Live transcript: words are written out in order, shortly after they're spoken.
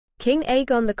King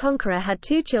Aegon the Conqueror had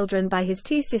 2 children by his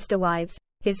 2 sister wives,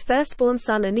 his firstborn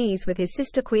son Aenys with his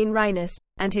sister Queen Rhaenys,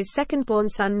 and his secondborn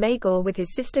son Maegor with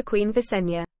his sister Queen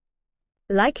Visenya.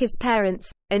 Like his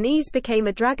parents, Aenys became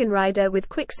a dragon rider with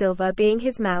Quicksilver being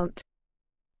his mount.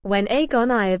 When Aegon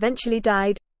I eventually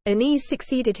died, Aenys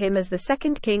succeeded him as the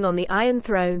second king on the Iron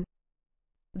Throne.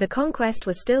 The conquest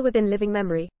was still within living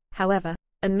memory, however,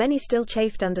 and many still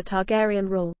chafed under Targaryen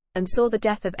rule, and saw the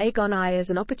death of Aegon I as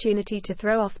an opportunity to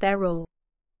throw off their rule.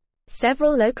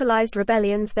 Several localized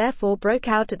rebellions therefore broke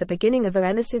out at the beginning of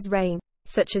Aenys's reign,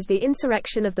 such as the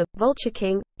insurrection of the Vulture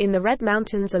King in the Red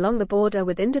Mountains along the border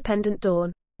with Independent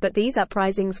Dawn, but these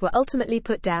uprisings were ultimately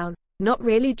put down, not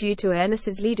really due to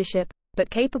Aenys's leadership, but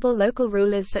capable local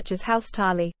rulers such as House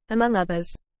Tarly, among others.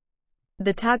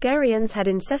 The Targaryens had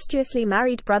incestuously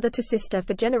married brother to sister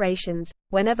for generations,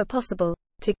 whenever possible,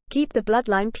 to keep the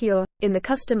bloodline pure, in the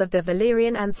custom of the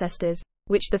Valyrian ancestors,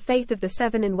 which the faith of the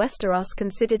Seven in Westeros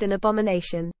considered an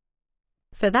abomination.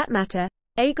 For that matter,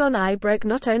 Aegon I broke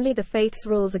not only the faith's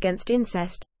rules against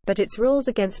incest, but its rules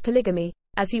against polygamy,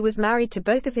 as he was married to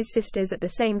both of his sisters at the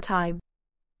same time.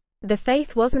 The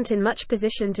faith wasn't in much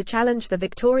position to challenge the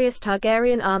victorious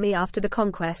Targaryen army after the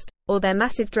conquest, or their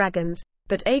massive dragons,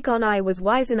 but Aegon I was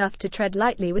wise enough to tread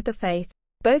lightly with the faith.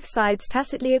 Both sides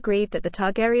tacitly agreed that the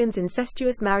Targaryens'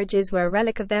 incestuous marriages were a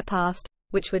relic of their past,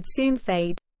 which would soon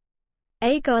fade.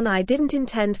 Aegon I didn't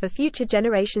intend for future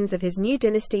generations of his new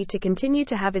dynasty to continue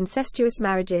to have incestuous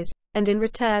marriages, and in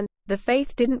return, the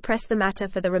faith didn't press the matter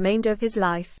for the remainder of his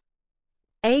life.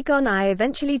 Aegon I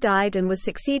eventually died and was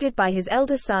succeeded by his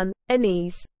elder son,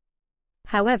 Aenys.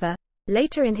 However,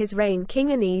 later in his reign King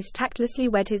Aenys tactlessly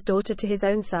wed his daughter to his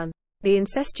own son. The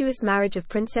incestuous marriage of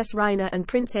Princess Rhaena and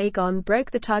Prince Aegon broke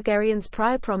the Targaryens'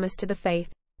 prior promise to the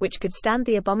faith, which could stand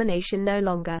the abomination no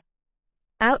longer.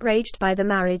 Outraged by the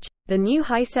marriage, the new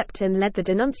High Septon led the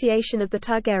denunciation of the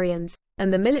Targaryens,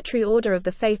 and the military order of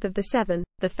the Faith of the Seven,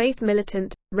 the Faith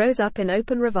Militant, rose up in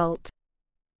open revolt.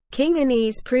 King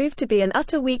Aenys proved to be an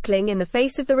utter weakling in the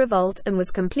face of the revolt and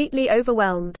was completely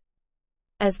overwhelmed.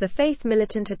 As the Faith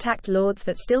Militant attacked lords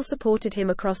that still supported him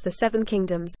across the Seven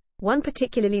Kingdoms, one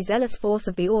particularly zealous force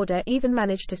of the order even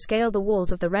managed to scale the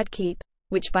walls of the Red Keep,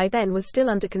 which by then was still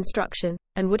under construction,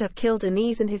 and would have killed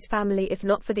Aenys and his family if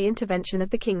not for the intervention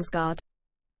of the Kingsguard.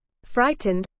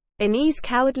 Frightened, Aenys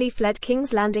cowardly fled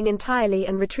King's Landing entirely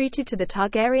and retreated to the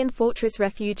Targaryen fortress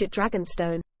refuge at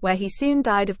Dragonstone, where he soon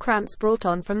died of cramps brought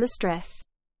on from the stress.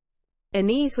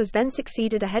 Aenys was then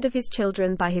succeeded ahead of his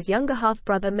children by his younger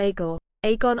half-brother Maegor,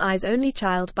 Aegon I's only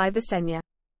child by Visenya.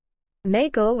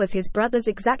 Maegor was his brother's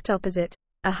exact opposite,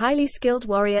 a highly skilled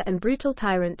warrior and brutal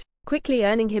tyrant, quickly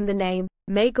earning him the name,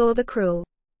 Maegor the Cruel.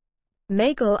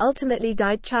 Maegor ultimately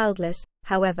died childless,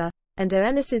 however, and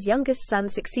Aenys's youngest son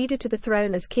succeeded to the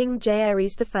throne as King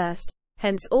Jaehaerys I,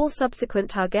 hence all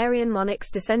subsequent Targaryen monarchs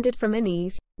descended from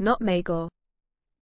Aenys, not Maegor.